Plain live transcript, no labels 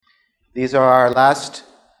These are our last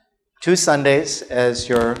 2 Sundays as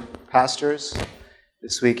your pastors,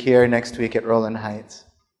 this week here, next week at Rowland Heights.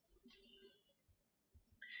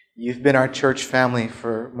 You've been our church family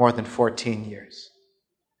for more than 14 years.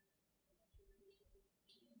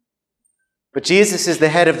 But Jesus is the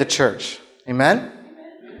head of the church. Amen?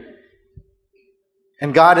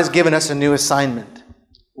 And God has given us a new assignment,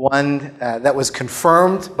 one that was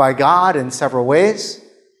confirmed by God in several ways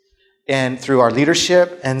and through our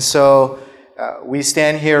leadership. And so we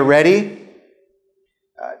stand here ready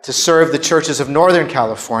to serve the churches of Northern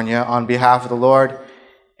California on behalf of the Lord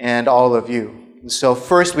and all of you. And so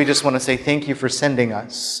first, we just want to say thank you for sending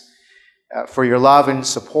us, for your love and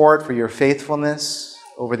support, for your faithfulness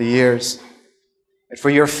over the years, and for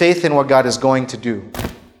your faith in what God is going to do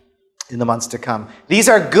in the months to come. These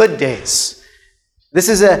are good days. This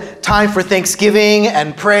is a time for thanksgiving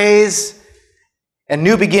and praise and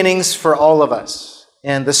new beginnings for all of us.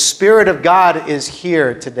 And the Spirit of God is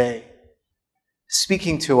here today,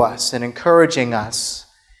 speaking to us and encouraging us,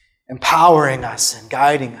 empowering us and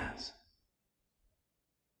guiding us.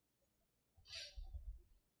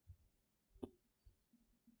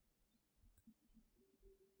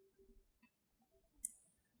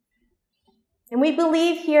 And we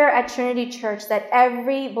believe here at Trinity Church that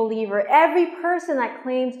every believer, every person that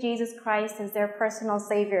claims Jesus Christ as their personal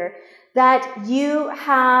Savior, that you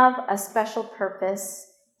have a special purpose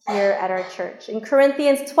here at our church. In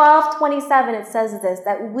Corinthians 12:27, it says this,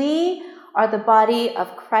 that we are the body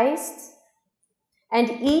of Christ, and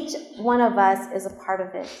each one of us is a part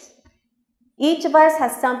of it. Each of us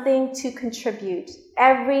has something to contribute.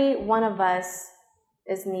 Every one of us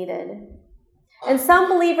is needed. And some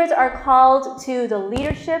believers are called to the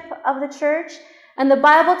leadership of the church, and the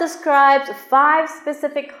Bible describes 5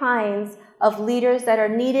 specific kinds of leaders that are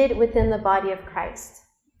needed within the body of Christ.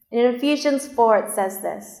 And in Ephesians 4, it says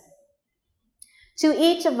this, to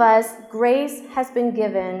each of us, grace has been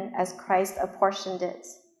given as Christ apportioned it.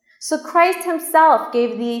 So Christ himself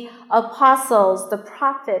gave the apostles, the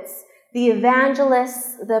prophets, the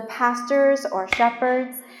evangelists, the pastors or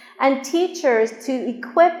shepherds, and teachers to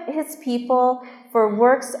equip his people for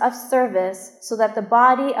works of service so that the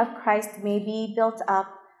body of Christ may be built up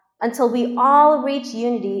until we all reach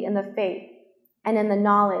unity in the faith and in the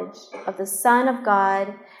knowledge of the Son of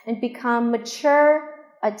God and become mature,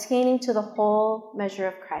 attaining to the whole measure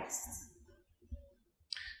of Christ.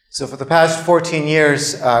 So for the past 14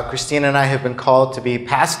 years, Christina and I have been called to be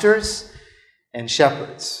pastors and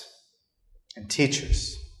shepherds and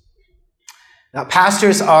teachers. Now,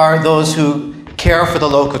 pastors are those who care for the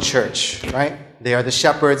local church, right? They are the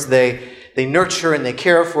shepherds. They nurture and they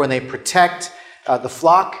care for and they protect the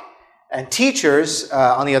flock. And teachers,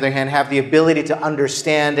 on the other hand, have the ability to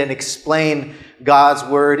understand and explain God's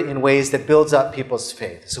word in ways that builds up people's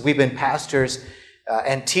faith. So we've been pastors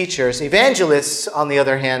and teachers. Evangelists, on the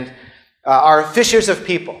other hand, are fishers of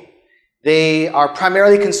people. They are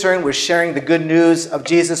primarily concerned with sharing the good news of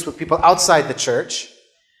Jesus with people outside the church.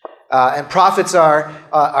 And prophets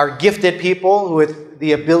are gifted people with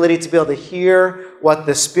the ability to be able to hear what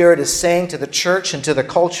the Spirit is saying to the church and to the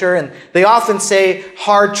culture. And they often say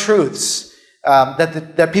hard truths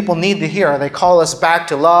that people need to hear. They call us back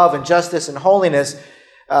to love and justice and holiness.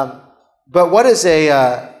 But what is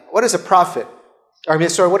a prophet?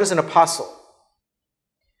 What is an apostle?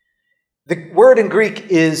 The word in Greek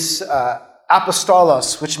is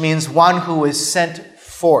apostolos, which means one who is sent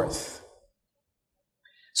forth.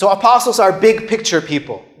 So apostles are big picture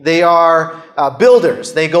people. They are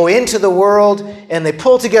builders. They go into the world and they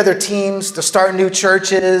pull together teams to start new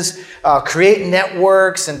churches, create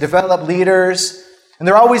networks and develop leaders. And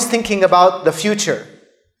they're always thinking about the future.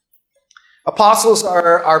 Apostles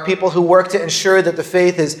are people who work to ensure that the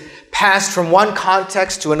faith is passed from one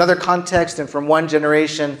context to another context and from one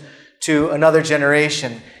generation to another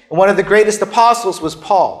generation. And one of the greatest apostles was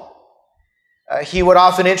Paul. He would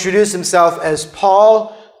often introduce himself as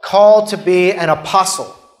Paul, called to be an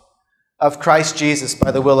apostle of Christ Jesus by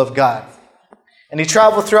the will of God. And he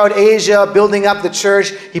traveled throughout Asia, building up the church.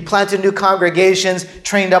 He planted new congregations,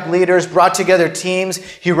 trained up leaders, brought together teams.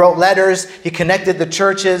 He wrote letters. He connected the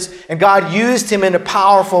churches. And God used him in a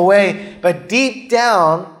powerful way. But deep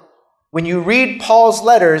down, when you read Paul's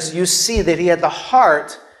letters, you see that he had the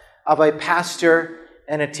heart of a pastor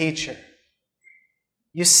and a teacher.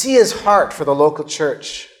 You see his heart for the local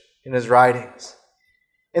church in his writings.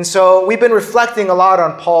 And so we've been reflecting a lot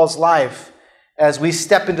on Paul's life as we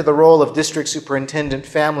step into the role of district superintendent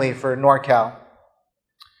family for NorCal.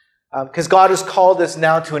 Because God has called us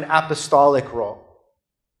now to an apostolic role.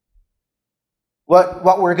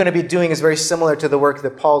 What we're going to be doing is very similar to the work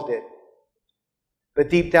that Paul did. But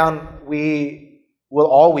deep down, we will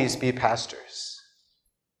always be pastors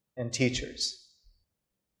and teachers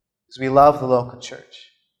because we love the local church.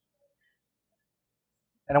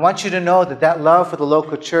 And I want you to know that love for the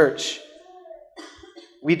local church,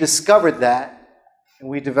 we discovered that and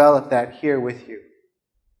we developed that here with you.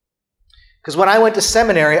 Because when I went to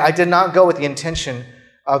seminary, I did not go with the intention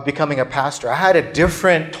of becoming a pastor. I had a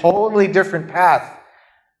totally different path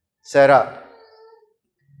set up.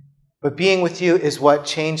 But being with you is what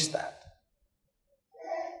changed that.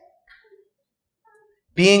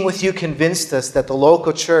 Being with you convinced us that the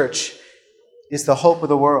local church is the hope of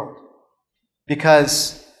the world,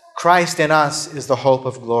 because Christ in us is the hope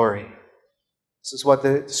of glory. This is what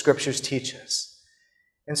the scriptures teach us.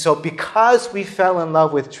 And so because we fell in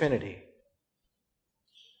love with Trinity,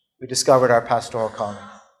 we discovered our pastoral calling.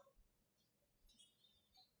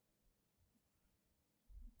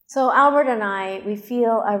 So Albert and I, we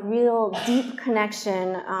feel a real deep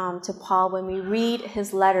connection to Paul when we read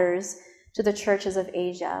his letters to the churches of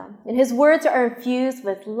Asia. And his words are infused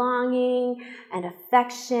with longing and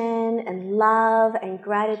affection and love and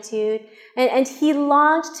gratitude. And he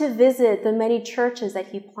longed to visit the many churches that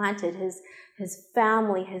he planted, his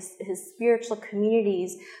family, his spiritual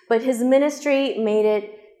communities. But his ministry made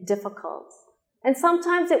it difficult. And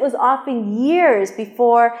sometimes it was often years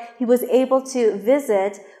before he was able to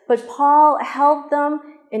visit, but Paul held them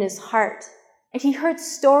in his heart. And he heard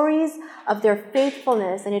stories of their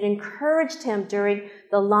faithfulness, and it encouraged him during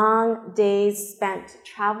the long days spent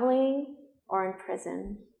traveling or in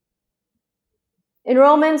prison. In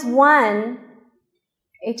Romans 1,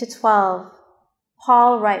 8-12,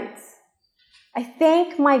 Paul writes, I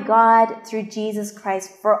thank my God through Jesus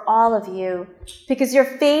Christ for all of you, because your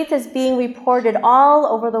faith is being reported all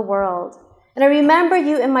over the world. And I remember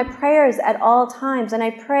you in my prayers at all times, and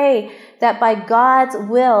I pray that by God's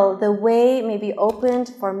will, the way may be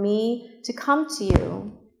opened for me to come to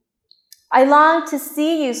you. I long to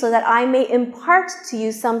see you so that I may impart to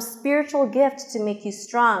you some spiritual gift to make you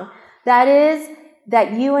strong. That is,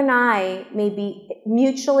 that you and I may be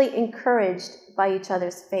mutually encouraged by each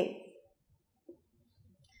other's faith.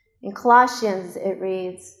 In Colossians, it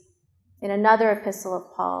reads, in another epistle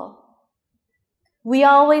of Paul, we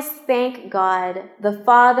always thank God, the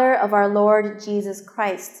Father of our Lord Jesus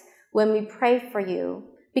Christ, when we pray for you,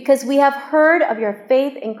 because we have heard of your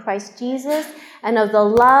faith in Christ Jesus and of the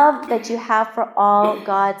love that you have for all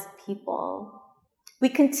God's people. We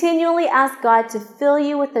continually ask God to fill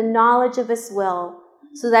you with the knowledge of his will,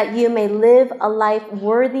 so that you may live a life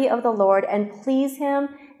worthy of the Lord and please him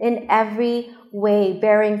in every way,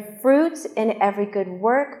 bearing fruit in every good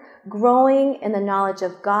work, growing in the knowledge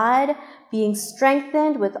of God, being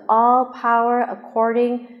strengthened with all power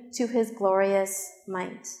according to his glorious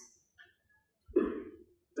might.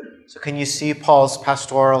 So can you see Paul's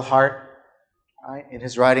pastoral heart, right, in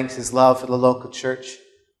his writings, his love for the local church?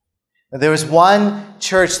 Now, there was one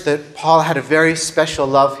church that Paul had a very special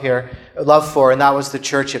love for, and that was the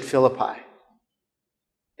church at Philippi.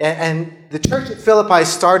 And the church at Philippi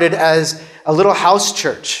started as a little house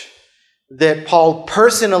church that Paul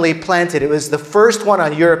personally planted. It was the first one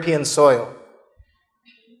on European soil.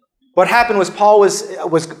 What happened was Paul was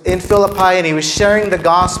in Philippi, and he was sharing the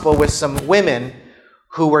gospel with some women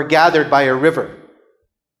who were gathered by a river.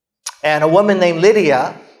 And a woman named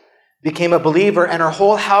Lydia became a believer, and her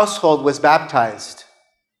whole household was baptized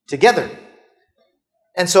together.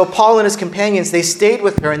 And so Paul and his companions, they stayed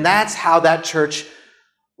with her, and that's how that church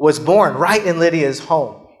was born, right in Lydia's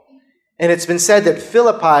home. And it's been said that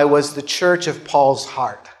Philippi was the church of Paul's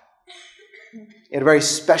heart. He had a very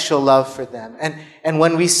special love for them. And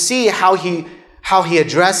when we see how he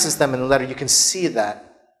addresses them in the letter, you can see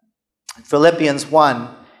that. In Philippians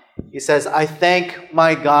 1, he says, I thank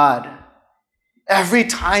my God every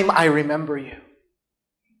time I remember you.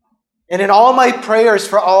 And in all my prayers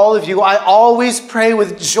for all of you, I always pray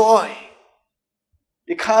with joy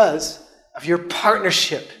because of your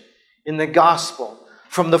partnership in the gospel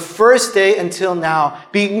from the first day until now,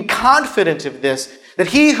 being confident of this, that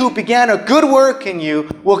he who began a good work in you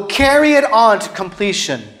will carry it on to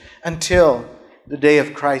completion until the day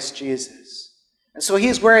of Christ Jesus. And so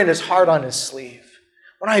he's wearing his heart on his sleeve.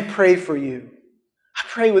 When I pray for you, I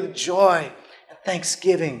pray with joy and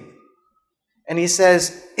thanksgiving. And he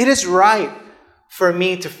says, it is right for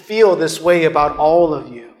me to feel this way about all of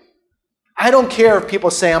you. I don't care if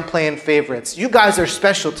people say I'm playing favorites. You guys are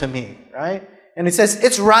special to me, right? And he says,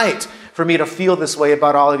 it's right for me to feel this way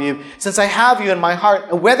about all of you, since I have you in my heart.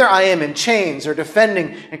 And whether I am in chains or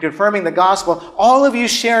defending and confirming the gospel, all of you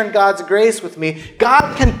share in God's grace with me.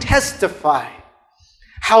 God can testify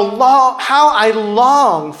how I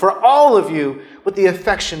long for all of you with the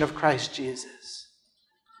affection of Christ Jesus.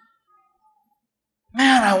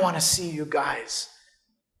 Man, I want to see you guys.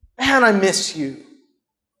 Man, I miss you.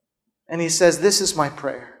 And he says, this is my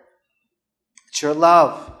prayer, that your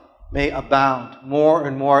love may abound more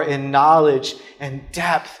and more in knowledge and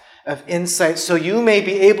depth of insight, so you may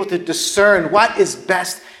be able to discern what is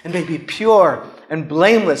best and may be pure and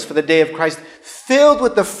blameless for the day of Christ, filled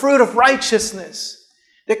with the fruit of righteousness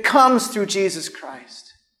that comes through Jesus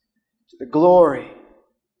Christ, to the glory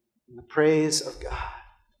and the praise of God.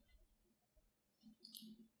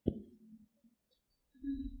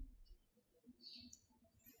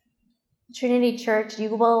 Trinity Church,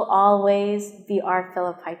 you will always be our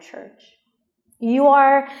Philippi church. You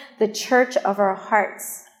are the church of our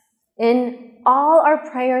hearts. In all our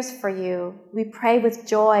prayers for you, we pray with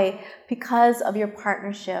joy because of your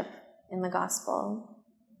partnership in the gospel.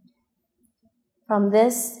 From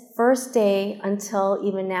this first day until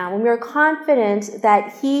even now, when we are confident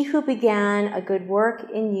that he who began a good work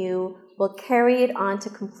in you will carry it on to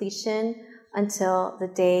completion until the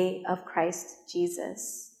day of Christ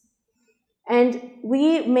Jesus. And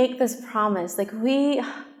we make this promise, we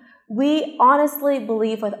honestly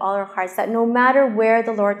believe with all our hearts that no matter where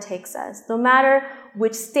the Lord takes us, no matter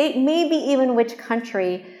which state, maybe even which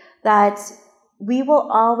country, that we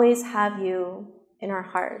will always have you in our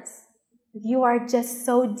hearts. You are just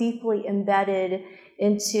so deeply embedded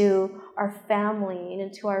into our family and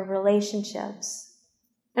into our relationships.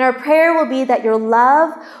 And our prayer will be that your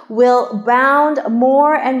love will abound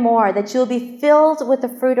more and more, that you'll be filled with the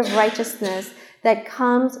fruit of righteousness that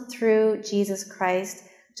comes through Jesus Christ,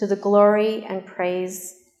 to the glory and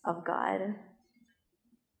praise of God.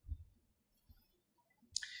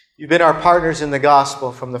 You've been our partners in the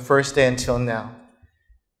gospel from the first day until now.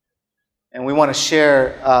 And we want to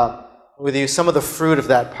share with you some of the fruit of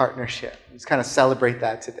that partnership. Let's kind of celebrate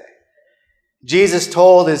that today. Jesus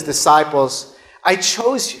told his disciples, I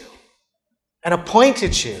chose you and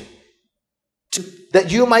appointed you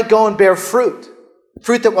that you might go and bear fruit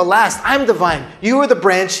that will last. I'm the vine, you are the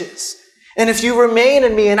branches. And if you remain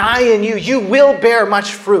in me and I in you, you will bear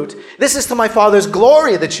much fruit. This is to my Father's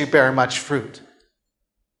glory that you bear much fruit,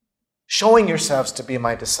 showing yourselves to be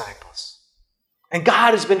my disciples. And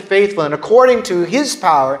God has been faithful, and according to his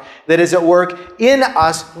power that is at work in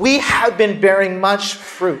us, we have been bearing much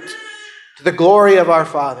fruit to the glory of our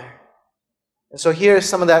Father. And so here's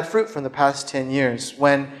some of that fruit from the past 10 years.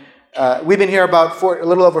 When we've been here about a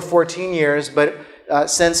little over 14 years, but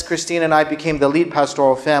since Christine and I became the lead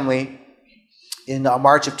pastoral family in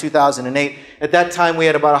March of 2008, at that time we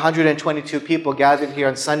had about 122 people gathered here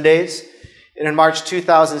on Sundays. And in March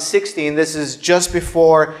 2016, this is just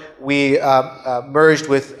before we merged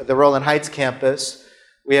with the Rowland Heights campus,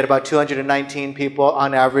 we had about 219 people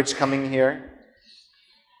on average coming here.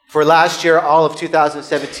 For last year, all of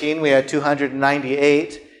 2017, we had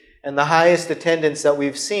 298. And the highest attendance that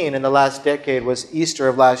we've seen in the last decade was Easter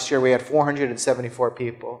of last year. We had 474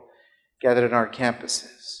 people gathered in our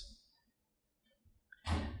campuses.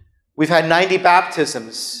 We've had 90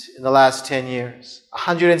 baptisms in the last 10 years,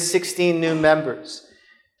 116 new members,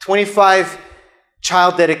 25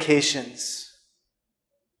 child dedications,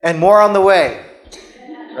 and more on the way,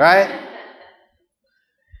 right?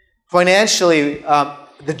 Financially,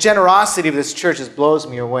 the generosity of this church just blows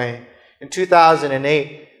me away. In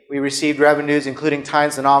 2008, we received revenues, including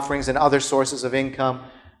tithes and offerings and other sources of income,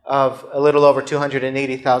 of a little over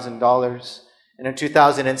 $280,000. And in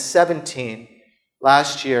 2017,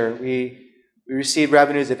 last year, we received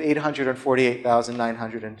revenues of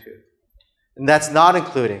 $848,902. And that's not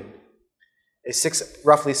including a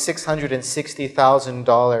roughly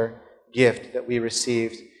 $660,000 gift that we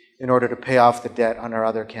received in order to pay off the debt on our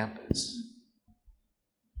other campus.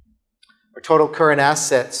 Our total current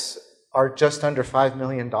assets are just under $5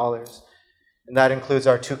 million. And that includes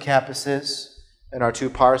our 2 campuses and our 2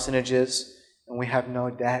 parsonages. And we have no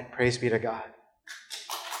debt. Praise be to God.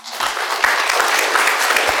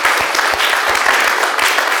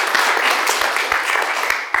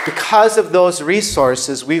 Because of those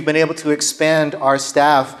resources, we've been able to expand our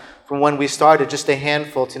staff from when we started, just a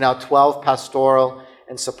handful, to now 12 pastoral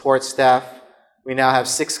and support staff. We now have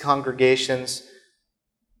 6 congregations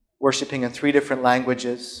worshiping in 3 different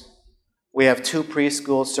languages. We have 2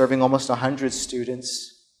 preschools serving almost 100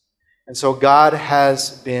 students. And so God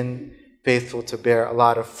has been faithful to bear a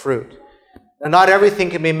lot of fruit. Now, not everything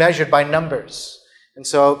can be measured by numbers. And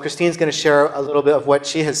so Christine's going to share a little bit of what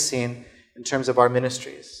she has seen in terms of our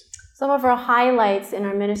ministries. Some of our highlights in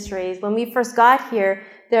our ministries. When we first got here,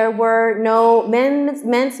 there were no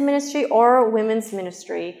men's ministry or women's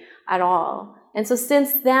ministry at all. And so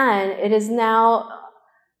since then, it is now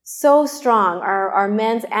so strong. Our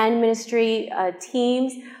men's and ministry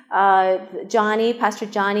teams. Pastor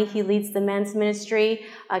Johnny, he leads the men's ministry.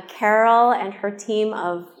 Carol and her team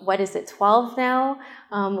of, 12 now,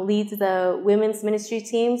 leads the women's ministry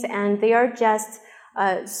teams. And they are just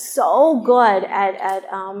so good at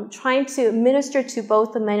trying to minister to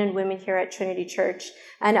both the men and women here at Trinity Church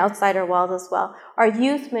and outside our walls as well. Our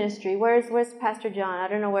youth ministry, where's Pastor John? I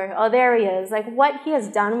don't know where. Oh, there he is. Like, what he has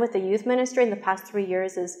done with the youth ministry in the past 3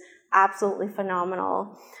 years is absolutely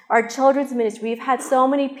phenomenal. Our children's ministry, we've had so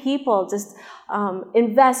many people just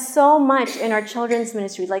invest so much in our children's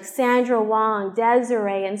ministry, like Sandra Wong,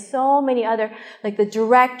 Desiree, and so many other, like the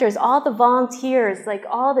directors, all the volunteers, like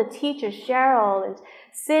all the teachers, Cheryl and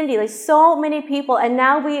Cindy, like so many people. And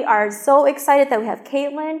now we are so excited that we have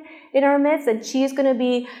Caitlin in our midst, and she's going to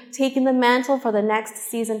be taking the mantle for the next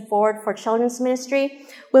season forward for children's ministry.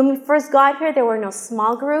 When we first got here, there were no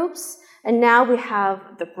small groups. And now we have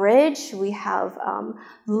the Bridge, we have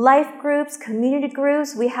life groups, community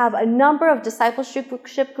groups, we have a number of discipleship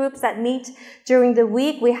groups that meet during the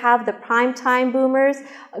week. We have the Primetime Boomers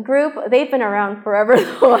group. They've been around forever,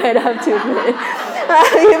 though, I'd have to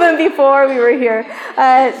admit, even before we were here.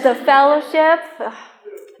 The Fellowship,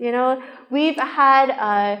 we've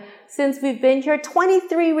had, since we've been here,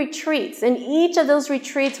 23 retreats. And each of those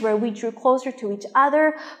retreats where we drew closer to each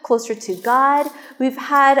other, closer to God. We've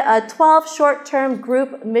had 12 short-term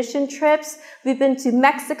group mission trips. We've been to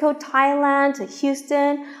Mexico, Thailand, to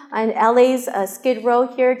Houston, and LA's Skid Row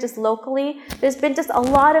here, just locally. There's been just a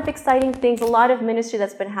lot of exciting things, a lot of ministry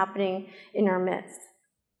that's been happening in our midst.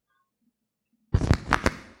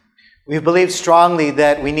 We believe strongly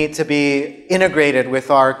that we need to be integrated with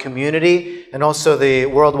our community and also the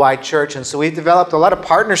worldwide church. And so we've developed a lot of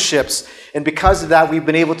partnerships. And because of that, we've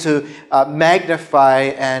been able to magnify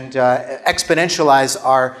and exponentialize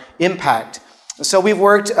our impact. So we've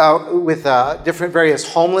worked with different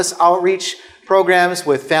various homeless outreach programs,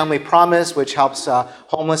 with Family Promise, which helps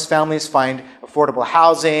homeless families find affordable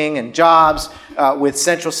housing and jobs, with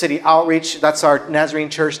Central City Outreach. That's our Nazarene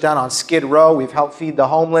church down on Skid Row. We've helped feed the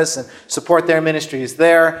homeless and support their ministries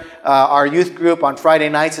there. Our youth group on Friday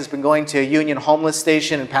nights has been going to a Union Homeless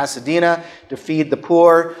Station in Pasadena to feed the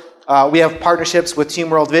poor. We have partnerships with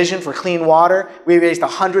Team World Vision for clean water. We raised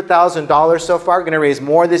 $100,000 so far. We're going to raise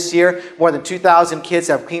more this year. More than 2,000 kids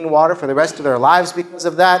have clean water for the rest of their lives because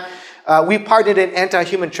of that. We partnered in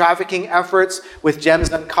anti-human trafficking efforts with Gems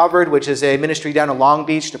Uncovered, which is a ministry down in Long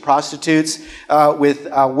Beach to prostitutes,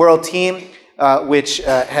 with World Team, which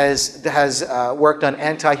has worked on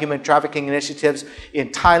anti-human trafficking initiatives in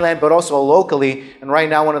Thailand, but also locally. And right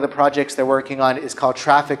now, one of the projects they're working on is called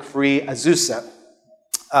Traffic Free Azusa.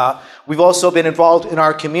 We've also been involved in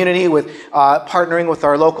our community with partnering with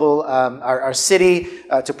our local, our city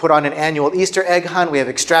to put on an annual Easter egg hunt. We have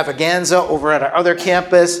extravaganza over at our other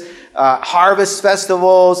campus, harvest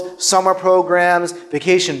festivals, summer programs,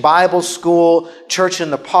 vacation Bible school, church in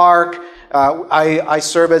the park. I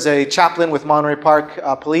serve as a chaplain with Monterey Park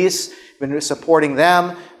Police, been supporting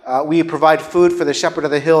them. We provide food for the Shepherd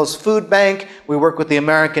of the Hills Food Bank. We work with the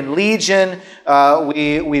American Legion.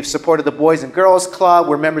 We've supported the Boys and Girls Club.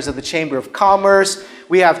 We're members of the Chamber of Commerce.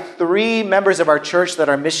 We have 3 members of our church that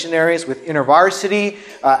are missionaries with InterVarsity,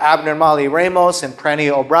 Abner and Molly Ramos and Pranny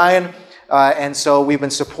O'Brien. And so we've been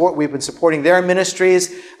supporting their ministries.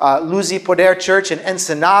 Luzi Poder Church in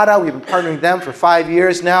Ensenada, we've been partnering with them for 5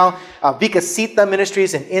 years now. Vikasita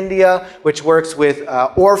Ministries in India, which works with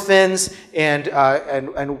orphans and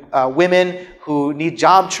women who need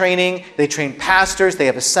job training. They train pastors. They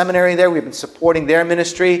have a seminary there. We've been supporting their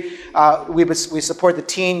ministry. We support the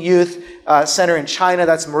Teen Youth Center in China.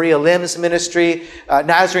 That's Maria Lim's ministry.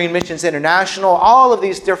 Nazarene Missions International. All of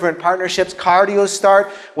these different partnerships. Cardio Start.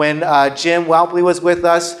 When Jim Welpley was with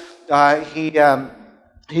us, he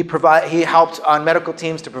helped on medical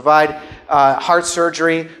teams to provide heart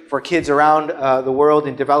surgery for kids around the world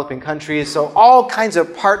in developing countries. So all kinds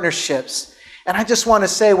of partnerships. And I just want to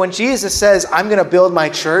say, when Jesus says, I'm going to build my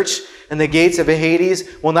church and the gates of Hades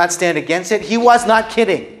will not stand against it, he was not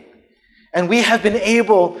kidding. And we have been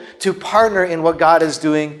able to partner in what God is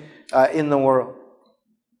doing in the world.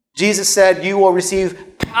 Jesus said, you will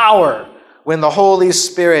receive power when the Holy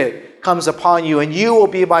Spirit comes upon you, and you will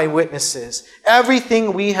be my witnesses.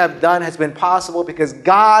 Everything we have done has been possible because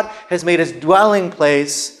God has made his dwelling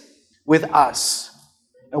place with us.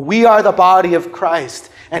 And we are the body of Christ.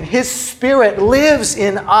 And his Spirit lives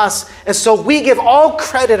in us. And so we give all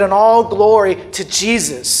credit and all glory to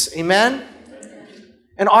Jesus. Amen?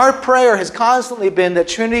 And our prayer has constantly been that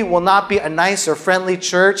Trinity will not be a nice or friendly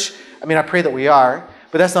church. I mean, I pray that we are,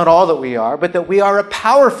 but that's not all that we are, but that we are a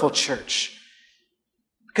powerful church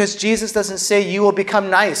Because Jesus doesn't say you will become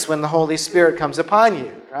nice when the Holy Spirit comes upon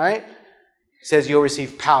you, right? He says you'll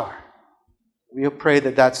receive power. We'll pray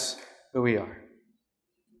that that's who we are.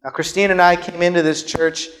 Now, Christine and I came into this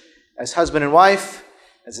church as husband and wife,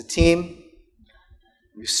 as a team.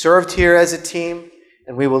 We've served here as a team,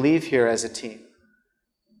 and we will leave here as a team.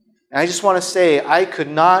 And I just want to say, I could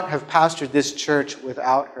not have pastored this church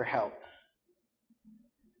without her help.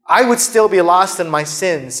 I would still be lost in my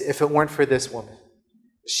sins if it weren't for this woman.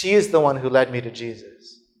 She is the one who led me to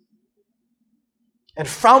Jesus. And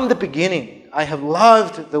from the beginning, I have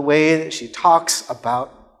loved the way that she talks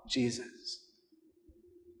about Jesus.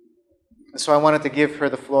 And so I wanted to give her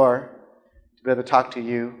the floor to be able to talk to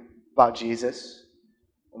you about Jesus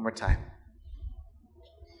one more time.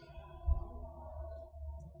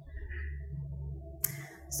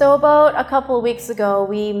 So about a couple of weeks ago,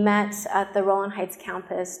 we met at the Rowland Heights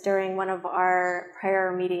campus during one of our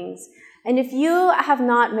prayer meetings. And if you have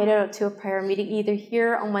not made it to a prayer meeting, either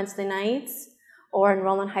here on Wednesday nights or in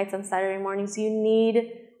Rowland Heights on Saturday mornings, you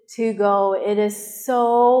need to go. It is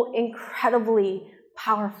so incredibly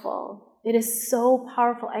powerful. It is so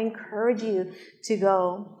powerful. I encourage you to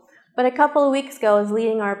go. But a couple of weeks ago, I was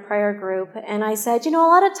leading our prayer group, and I said, a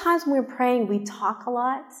lot of times when we're praying, we talk a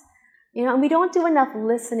lot. And we don't do enough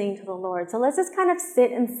listening to the Lord. So let's just kind of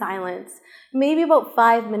sit in silence, maybe about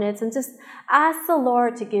 5 minutes, and just ask the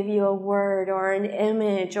Lord to give you a word or an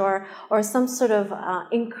image or some sort of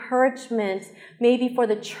encouragement, maybe for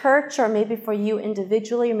the church or maybe for you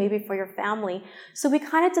individually or maybe for your family. So we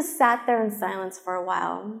kind of just sat there in silence for a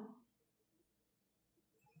while.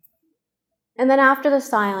 And then after the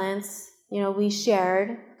silence, we shared,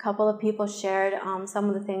 a couple of people shared some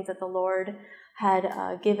of the things that the Lord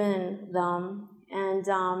had given them, and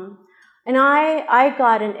I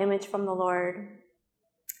got an image from the Lord.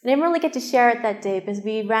 I didn't really get to share it that day because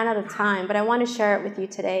we ran out of time, but I want to share it with you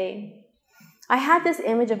today. I had this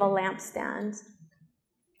image of a lampstand,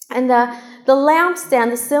 and the lampstand,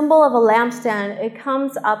 the symbol of a lampstand, it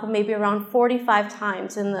comes up maybe around 45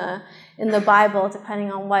 times in the Bible,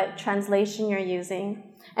 depending on what translation you're using.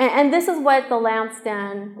 And this is what the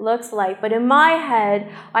lampstand looks like. But in my head,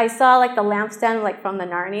 I saw the lampstand from the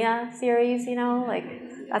Narnia series,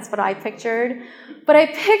 that's what I pictured. But I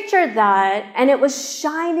pictured that, and it was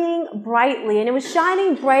shining brightly. And it was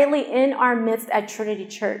shining brightly in our midst at Trinity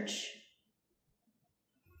Church.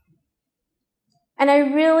 And I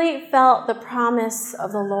really felt the promise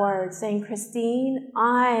of the Lord saying, Christine,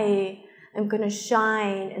 I am going to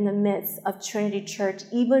shine in the midst of Trinity Church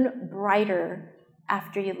even brighter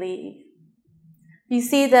after you leave. You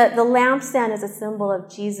see that the lampstand is a symbol of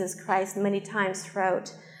Jesus Christ many times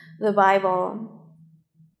throughout the Bible.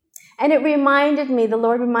 And the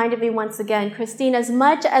Lord reminded me once again, Christine, as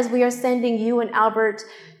much as we are sending you and Albert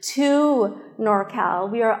to NorCal,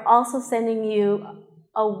 we are also sending you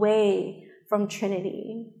away from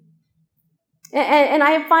Trinity. And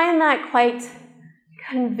I find that quite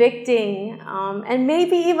convicting and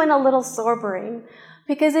maybe even a little sobering,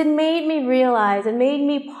 because it made me realize, it made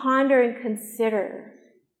me ponder and consider.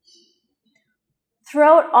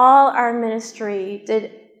 Throughout all our ministry,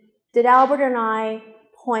 did Albert and I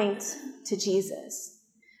point to Jesus?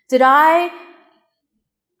 Did I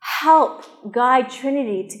help guide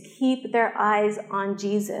Trinity to keep their eyes on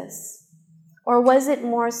Jesus? Or was it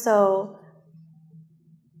more so,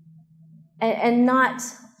 and not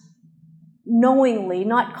knowingly,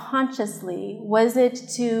 not consciously, was it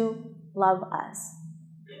to love us?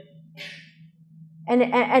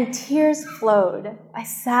 And tears flowed. I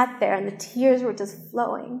sat there and the tears were just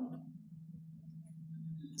flowing.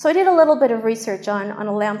 So I did a little bit of research on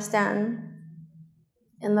a lampstand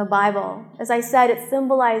in the Bible. As I said, it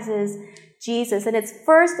symbolizes Jesus. And it's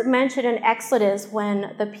first mentioned in Exodus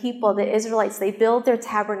when the Israelites, they build their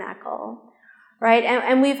tabernacle. Right?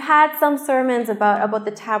 And we've had some sermons about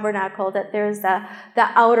the tabernacle, that there's the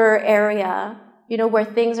outer area, where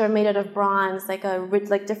things are made out of bronze, like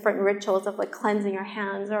different rituals of cleansing your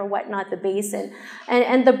hands or whatnot, the basin.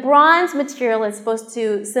 And the bronze material is supposed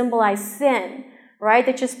to symbolize sin, right?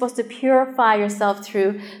 That you're supposed to purify yourself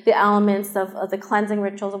through the elements of the cleansing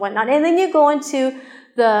rituals and whatnot. And then you go into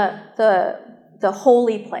the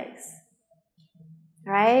holy place,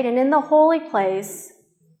 right? And in the holy place,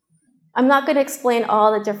 I'm not going to explain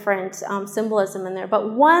all the different symbolism in there,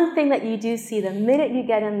 but one thing that you do see the minute you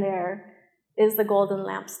get in there is the golden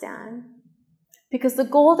lampstand. Because the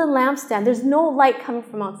golden lampstand, there's no light coming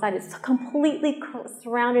from outside. It's completely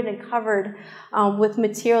surrounded and covered with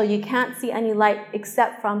material. You can't see any light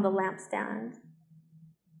except from the lampstand.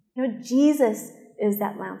 Jesus is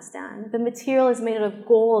that lampstand. The material is made out of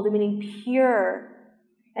gold, meaning pure.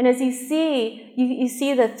 And as you see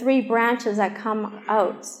the 3 branches that come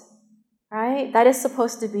out, right? That is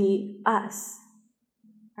supposed to be us,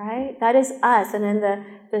 right? That is us. And then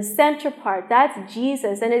the center part, that's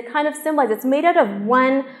Jesus. And it kind of symbolizes, it's made out of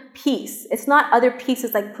one piece. It's not other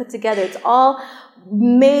pieces like put together. It's all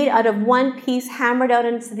made out of one piece, hammered out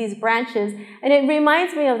into these branches. And it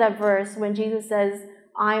reminds me of that verse when Jesus says,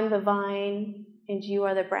 I'm the vine and you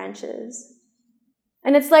are the branches.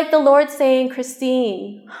 And it's like the Lord saying,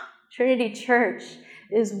 Christine, Trinity Church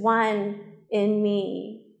is one in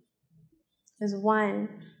me. Is one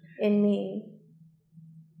in me.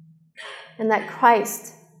 And that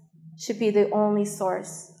Christ should be the only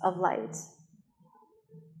source of light.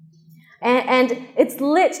 And it's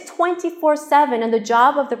lit 24/7, and the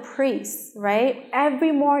job of the priest, right,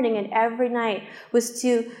 every morning and every night was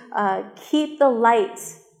to keep the light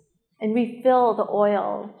and refill the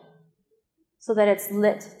oil so that it's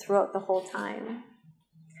lit throughout the whole time.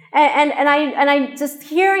 And I just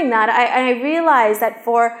hearing that, I realized that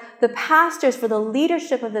for the pastors, for the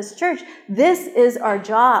leadership of this church, this is our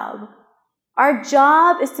job. Our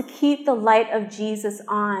job is to keep the light of Jesus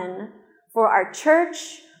on for our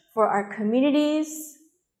church, for our communities,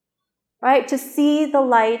 right? To see the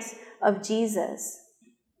light of Jesus.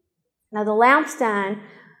 Now, the lampstand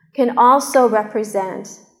can also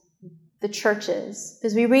represent the churches,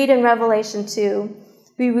 because we read in Revelation 2,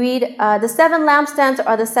 we read the 7 lampstands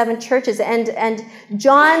are the 7 churches, and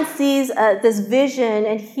John sees this vision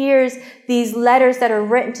and hears these letters that are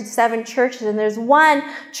written to 7 churches, and there's one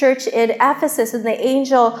church in Ephesus, and the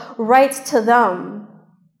angel writes to them,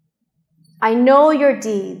 I know your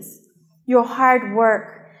deeds, your hard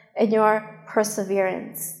work, and your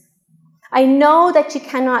perseverance. I know that you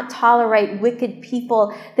cannot tolerate wicked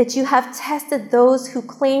people, that you have tested those who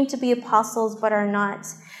claim to be apostles but are not,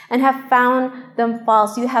 and have found them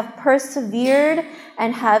false. You have persevered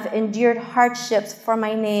and have endured hardships for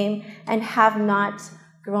my name and have not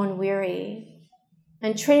grown weary.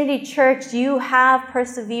 And Trinity Church, you have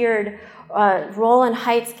persevered. Roland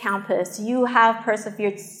Heights campus, you have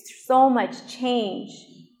persevered. So much change.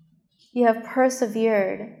 You have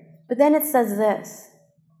persevered. But then it says this,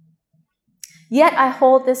 yet I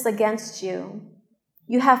hold this against you.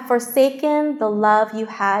 You have forsaken the love you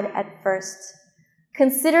had at first.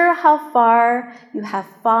 Consider how far you have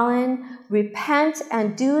fallen. Repent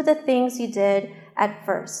and do the things you did at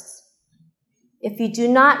first. If you do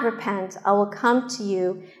not repent, I will come to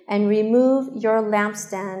you and remove your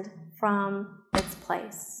lampstand from its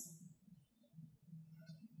place.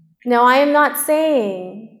 Now, I am not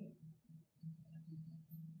saying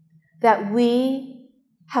that we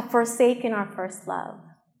have forsaken our first love.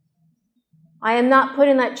 I am not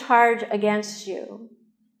putting that charge against you.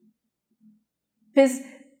 Because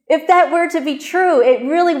if that were to be true, it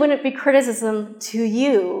really wouldn't be criticism to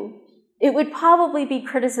you. It would probably be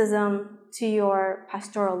criticism to your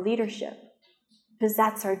pastoral leadership. Because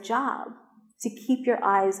that's our job, to keep your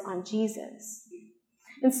eyes on Jesus.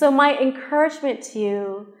 And so my encouragement to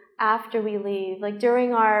you after we leave, like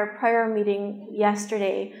during our prayer meeting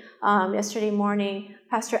yesterday morning,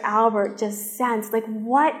 Pastor Albert just sensed, like,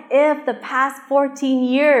 what if the past 14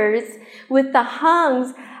 years with the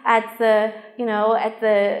Hungs at the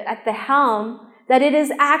helm, that it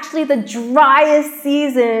is actually the driest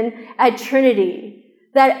season at Trinity.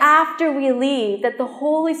 That after we leave, that the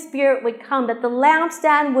Holy Spirit would come, that the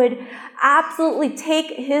lampstand would absolutely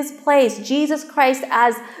take his place, Jesus Christ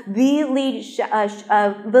as the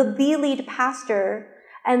lead pastor,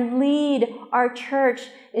 and lead our church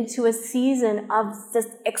into a season of just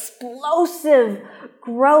explosive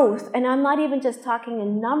growth. And I'm not even just talking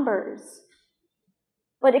in numbers,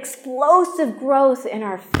 but explosive growth in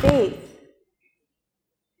our faith.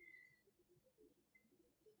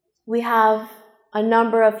 We have a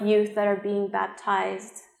number of youth that are being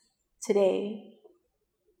baptized today.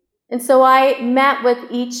 And so I met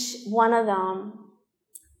with each one of them,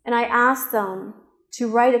 and I asked them to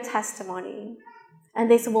write a testimony.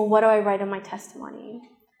 And they said, well, what do I write in my testimony?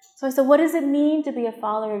 So I said, what does it mean to be a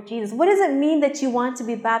follower of Jesus? What does it mean that you want to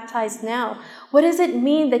be baptized now? What does it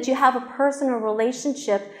mean that you have a personal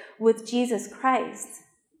relationship with Jesus Christ?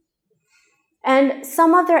 And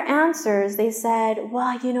some of their answers, they said,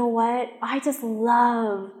 well, you know what? I just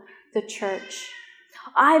love the church.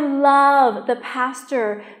 I love the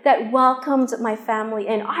pastor that welcomed my family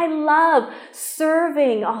in. I love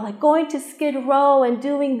serving, like going to Skid Row and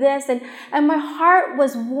doing this. And my heart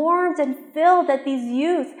was warmed and filled that these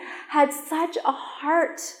youth had such a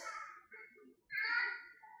heart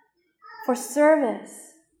for service,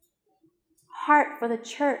 heart for the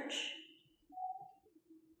church.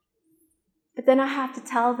 But then I have to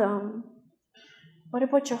tell them What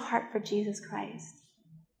about your heart for Jesus Christ?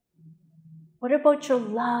 What about your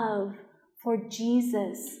love for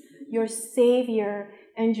Jesus, your Savior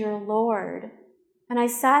and your Lord? And I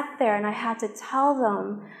sat there and I had to tell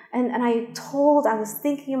them, and I was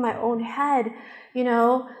thinking in my own head,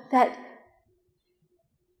 that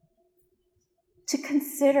to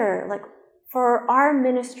consider, like, for our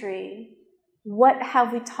ministry, what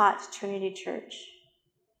have we taught Trinity Church?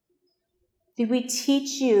 Did we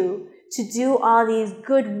teach you to do all these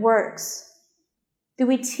good works? Did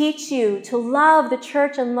we teach you to love the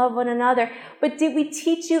church and love one another? But did we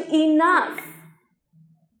teach you enough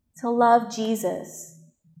to love Jesus?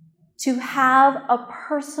 To have a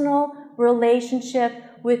personal relationship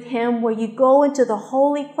with Him where you go into the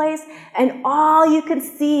holy place and all you can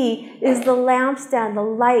see is the lampstand, the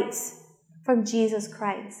light from Jesus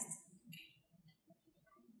Christ.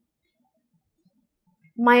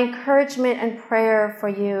 My encouragement and prayer for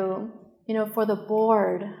you, for the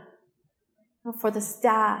board, for the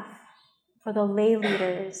staff, for the lay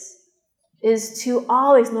leaders, is to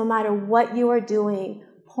always, no matter what you are doing,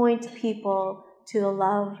 point people to the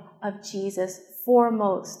love of Jesus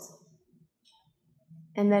foremost.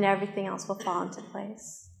 And then everything else will fall into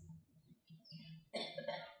place.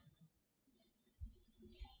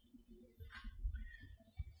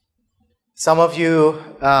 Some of you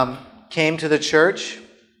came to the church.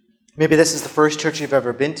 Maybe this is the first church you've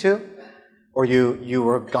ever been to, or you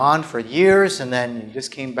were gone for years and then you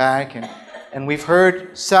just came back. And we've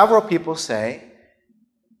heard several people say,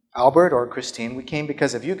 Albert or Christine, we came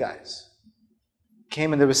because of you guys.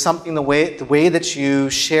 Came and there was something, the way that you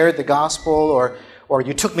shared the gospel, or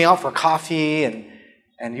you took me out for coffee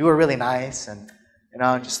and you were really nice, and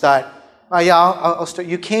just thought, oh yeah, I'll start.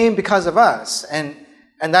 You came because of us, and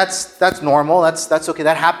that's normal. That's okay.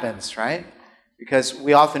 That happens, right? Because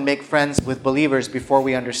we often make friends with believers before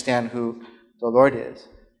we understand who the Lord is.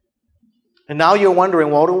 And now you're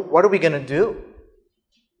wondering, well, what are we going to do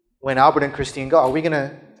when Albert and Christine go? Are we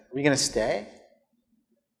going to stay?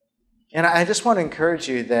 And I just want to encourage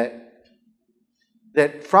you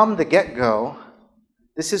that from the get-go,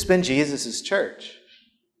 this has been Jesus' church.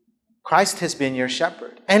 Christ has been your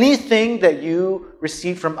shepherd. Anything that you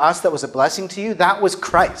received from us that was a blessing to you, that was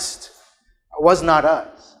Christ. It was not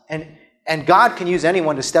us. And God can use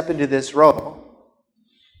anyone to step into this role.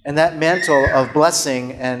 And that mantle of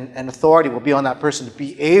blessing and authority will be on that person to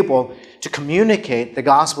be able to communicate the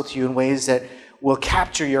gospel to you in ways that will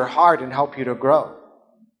capture your heart and help you to grow.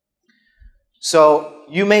 So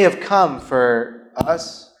you may have come for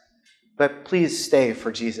us, but please stay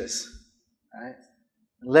for Jesus. Right?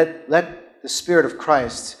 Let the Spirit of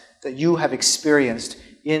Christ that you have experienced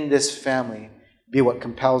in this family be what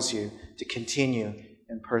compels you to continue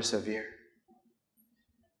and persevere.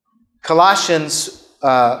 Colossians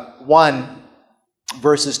 1,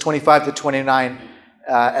 verses 25 to 29,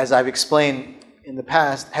 as I've explained in the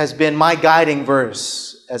past, has been my guiding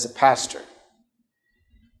verse as a pastor.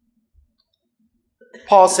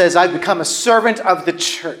 Paul says, I've become a servant of the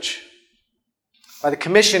church by the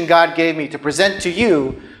commission God gave me to present to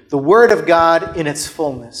you the Word of God in its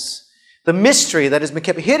fullness. The mystery that has been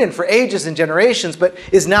kept hidden for ages and generations, but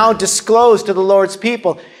is now disclosed to the Lord's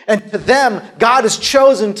people. And to them, God has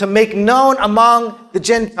chosen to make known among the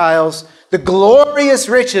Gentiles the glorious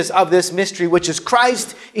riches of this mystery, which is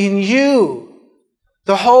Christ in you,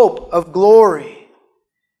 the hope of glory.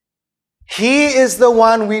 He is the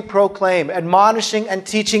one we proclaim, admonishing and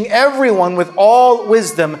teaching everyone with all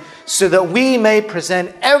wisdom, so that we may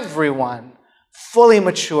present everyone fully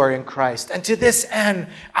mature in Christ. And to this end,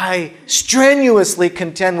 I strenuously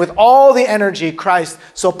contend with all the energy Christ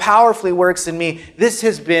so powerfully works in me. This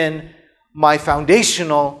has been my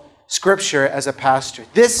foundational scripture as a pastor.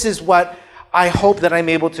 This is what I hope that I'm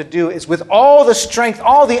able to do, is with all the strength,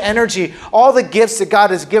 all the energy, all the gifts that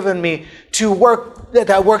God has given me to work,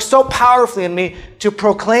 that work so powerfully in me, to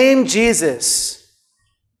proclaim Jesus,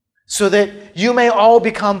 so that you may all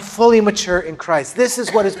become fully mature in Christ. This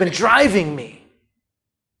is what has been driving me.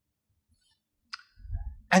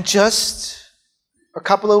 And just a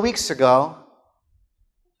couple of weeks ago,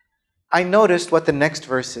 I noticed what the next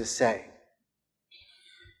verses say.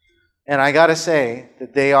 And I got to say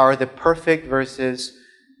that they are the perfect verses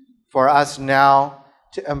for us now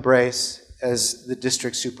to embrace as the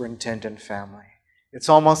district superintendent family. It's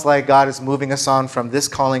almost like God is moving us on from this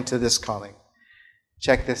calling to this calling.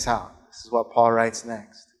 Check this out. This is what Paul writes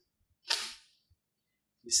next.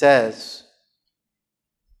 He says,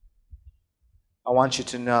 I want you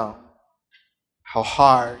to know how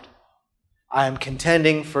hard I am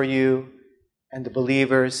contending for you and the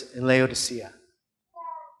believers in Laodicea,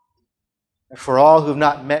 and for all who have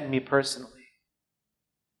not met me personally.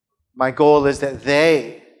 My goal is that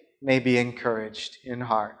they may be encouraged in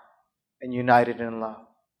heart and united in love,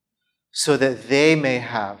 so that they may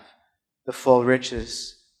have the full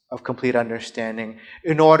riches of complete understanding,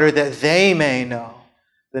 in order that they may know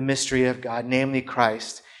the mystery of God, namely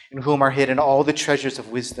Christ, in whom are hidden all the treasures of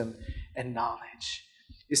wisdom and knowledge.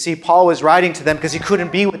 You see, Paul was writing to them because he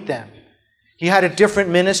couldn't be with them. He had a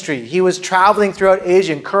different ministry. He was traveling throughout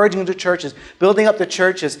Asia, encouraging the churches, building up the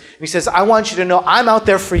churches. And he says, I want you to know I'm out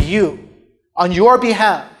there for you, on your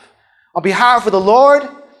behalf of the Lord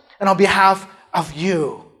and on behalf of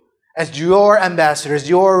you, as your ambassadors,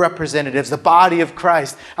 your representatives, the body of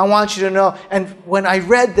Christ. I want you to know. And when I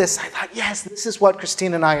read this, I thought, yes, this is what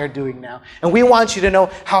Christine and I are doing now. And we want you to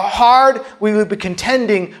know how hard we will be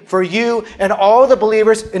contending for you and all the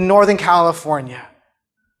believers in Northern California,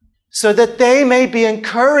 so that they may be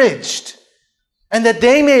encouraged and that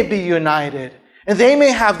they may be united and they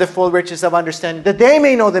may have the full riches of understanding, that they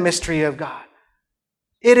may know the mystery of God.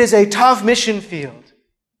 It is a tough mission field.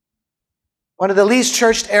 One of the least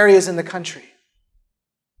churched areas in the country.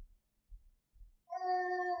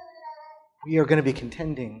 We are going to be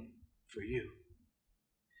contending for you.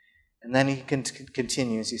 And then he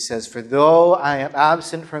continues. He says, for though I am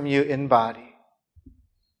absent from you in body,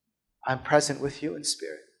 I'm present with you in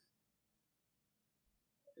spirit.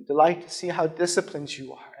 I delight to see how disciplined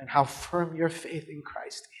you are and how firm your faith in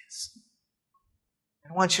Christ is.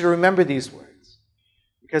 I want you to remember these words.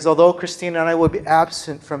 Because although Christine and I will be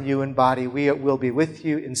absent from you in body, we will be with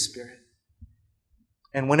you in spirit.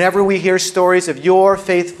 And whenever we hear stories of your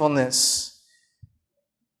faithfulness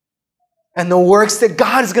and the works that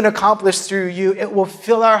God is going to accomplish through you, it will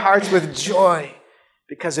fill our hearts with joy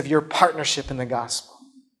because of your partnership in the gospel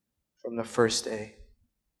from the first day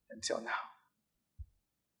until now.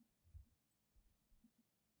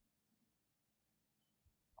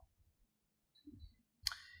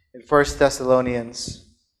 In 1 Thessalonians,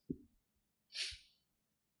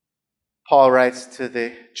 Paul writes to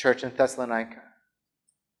the church in Thessalonica.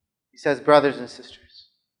 He says, brothers and sisters,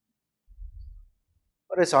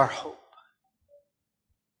 what is our hope,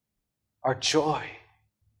 our joy,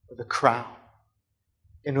 or the crown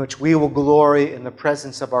in which we will glory in the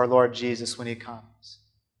presence of our Lord Jesus when he comes?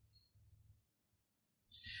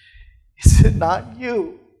 Is it not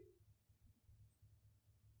you?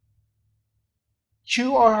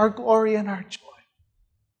 You are our glory and our joy.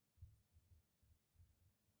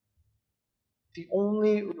 The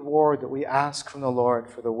only reward that we ask from the Lord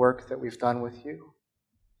for the work that we've done with you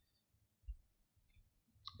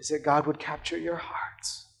is that God would capture your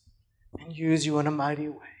hearts and use you in a mighty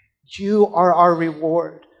way. You are our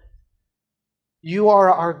reward. You are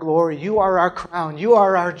our glory. You are our crown. You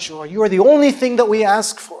are our joy. You are the only thing that we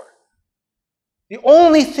ask for. The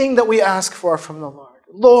only thing that we ask for from the Lord.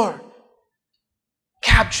 Lord,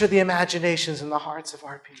 capture the imaginations and the hearts of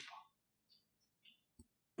our people.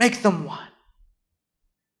 Make them one.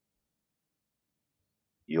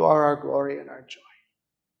 You are our glory and our joy.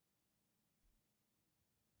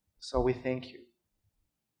 So we thank you.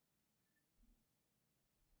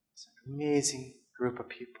 It's an amazing group of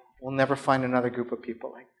people. We'll never find another group of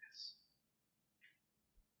people like this.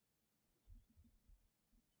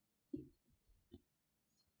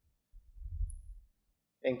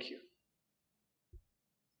 Thank you.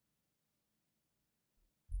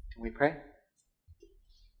 Can we pray?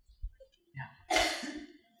 Yeah.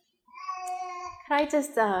 Can I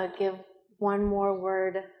just give one more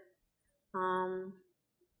word?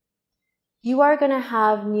 You are going to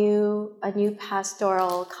have a new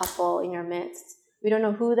pastoral couple in your midst. We don't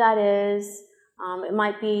know who that is. It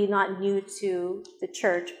might be not new to the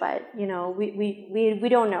church, but we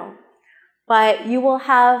don't know. But you will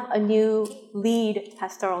have a new lead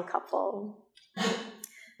pastoral couple.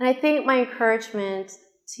 And I think my encouragement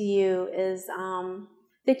to you is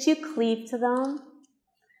that you cleave to them,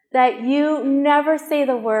 that you never say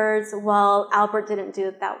the words, well, Albert didn't do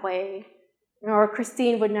it that way, or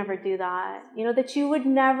Christine would never do that, that you would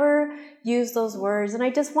never use those words. And I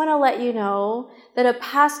just want to let you know that a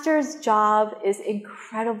pastor's job is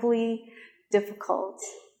incredibly difficult.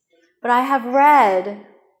 But I have read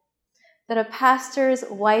that a pastor's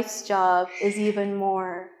wife's job is even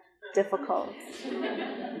more difficult.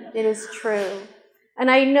 It is true. And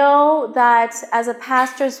I know that as a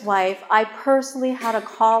pastor's wife, I personally had a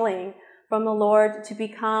calling from the Lord to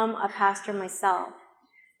become a pastor myself.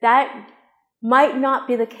 That might not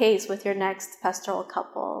be the case with your next pastoral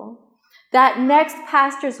couple. That next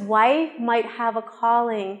pastor's wife might have a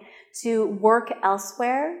calling to work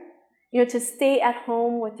elsewhere, to stay at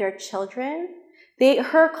home with their children.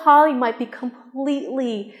 Her calling might be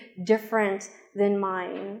completely different than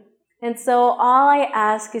mine. And so all I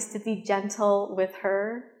ask is to be gentle with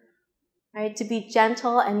her, right? To be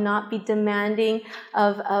gentle and not be demanding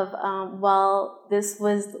of well, this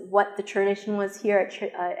was what the tradition was here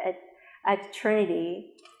at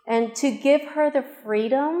Trinity. And to give her the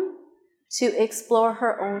freedom to explore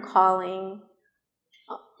her own calling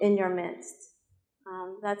in your midst.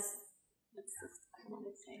 That's what I want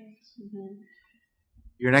to say. Mm-hmm.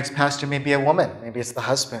 Your next pastor may be a woman. Maybe it's the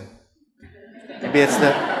husband. Maybe it's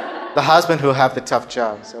the husband who will have the tough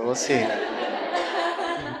job. So we'll see.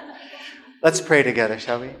 Let's pray together,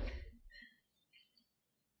 shall we?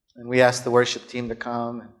 And we ask the worship team to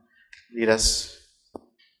come and lead us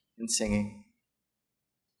in singing.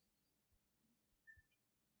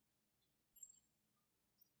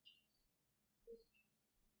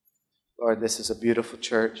 Lord, this is a beautiful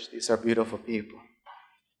church. These are beautiful people.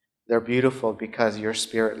 They're beautiful because your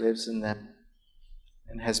Spirit lives in them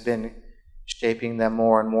and has been shaping them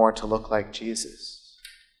more and more to look like Jesus.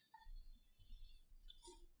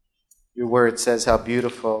 Your word says how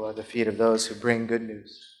beautiful are the feet of those who bring good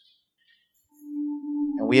news.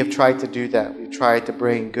 And we have tried to do that. We've tried to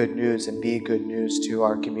bring good news and be good news to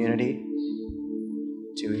our community,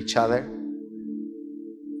 to each other.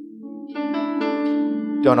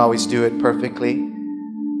 Don't always do it perfectly,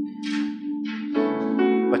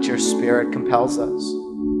 but your Spirit compels us.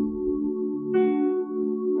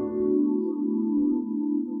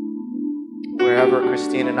 Wherever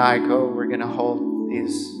Christine and I go, we're going to hold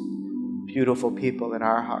these beautiful people in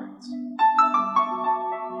our hearts.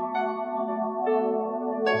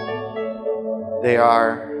 They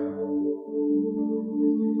are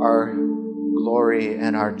our glory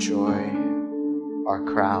and our joy, our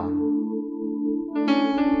crown.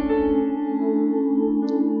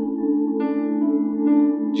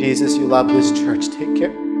 Jesus, you love this church. Take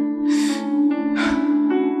care.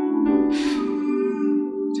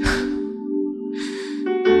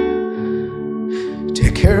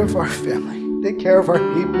 Take care of our family. Take care of our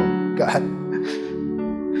people, God.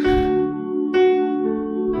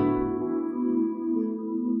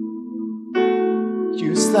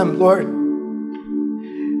 Use them, Lord.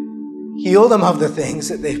 Heal them of the things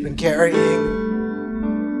that they've been carrying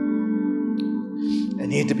and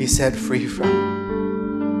need to be set free from.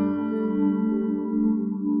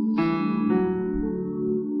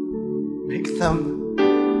 Make them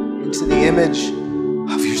into the image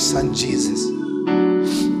of your Son, Jesus.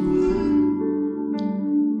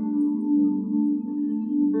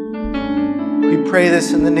 We pray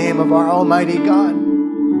this in the name of our Almighty God,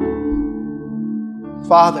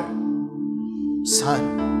 Father,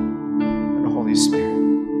 Son, and Holy Spirit.